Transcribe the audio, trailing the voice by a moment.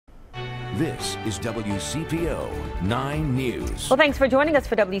This is WCPO 9 News. Well, thanks for joining us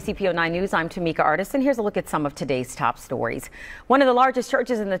for WCPO 9 News. I'm Tamika Artis, and here's a look at some of today's top stories. One of the largest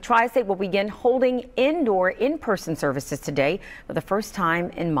churches in the Tri-State will begin holding indoor in-person services today for the first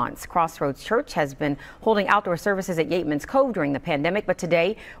time in months. Crossroads Church has been holding outdoor services at Yateman's Cove during the pandemic, but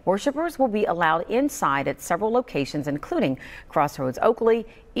today worshipers will be allowed inside at several locations, including Crossroads Oakley,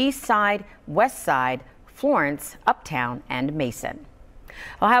 East Side, West Side, Florence, Uptown, and Mason.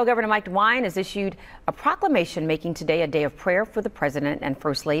 Ohio Governor Mike DeWine has issued a proclamation making today a day of prayer for the president and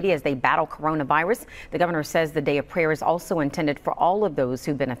first lady as they battle coronavirus. The governor says the day of prayer is also intended for all of those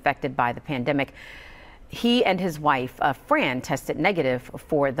who've been affected by the pandemic. He and his wife, Fran, tested negative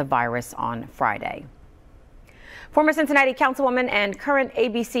for the virus on Friday. Former Cincinnati councilwoman and current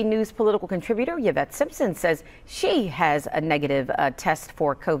ABC News political contributor Yvette Simpson says she has a negative test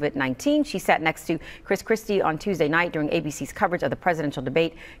for COVID-19. She sat next to Chris Christie on Tuesday night during ABC's coverage of the presidential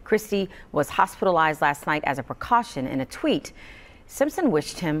debate. Christie was hospitalized last night as a precaution. In a tweet, Simpson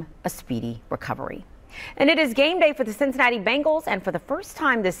wished him a speedy recovery. And it is game day for the Cincinnati Bengals, and for the first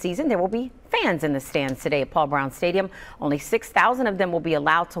time this season, there will be fans in the stands today at Paul Brown Stadium. Only 6,000 of them will be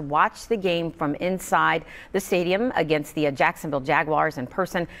allowed to watch the game from inside the stadium against the Jacksonville Jaguars in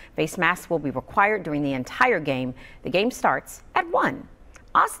person. Face masks will be required during the entire game. The game starts at 1.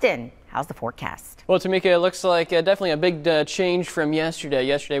 Austin, how's the forecast? Well, Tamika, it looks like definitely a big change from yesterday.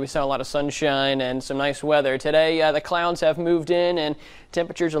 Yesterday we saw a lot of sunshine and some nice weather. Today the clouds have moved in and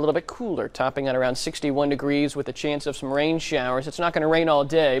temperatures a little bit cooler, topping at around 61 degrees with a chance of some rain showers. It's not going to rain all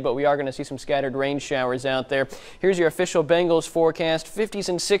day, but we are going to see some scattered rain showers out there. Here's your official Bengals forecast: 50s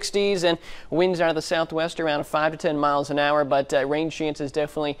and 60s, and winds out of the southwest around 5 to 10 miles an hour, but rain chances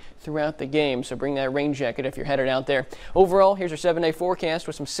definitely throughout the game, so bring that rain jacket if you're headed out there. Overall, here's your 7-day forecast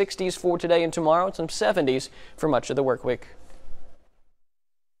with some 60s for today and tomorrow and some 70s for much of the work week.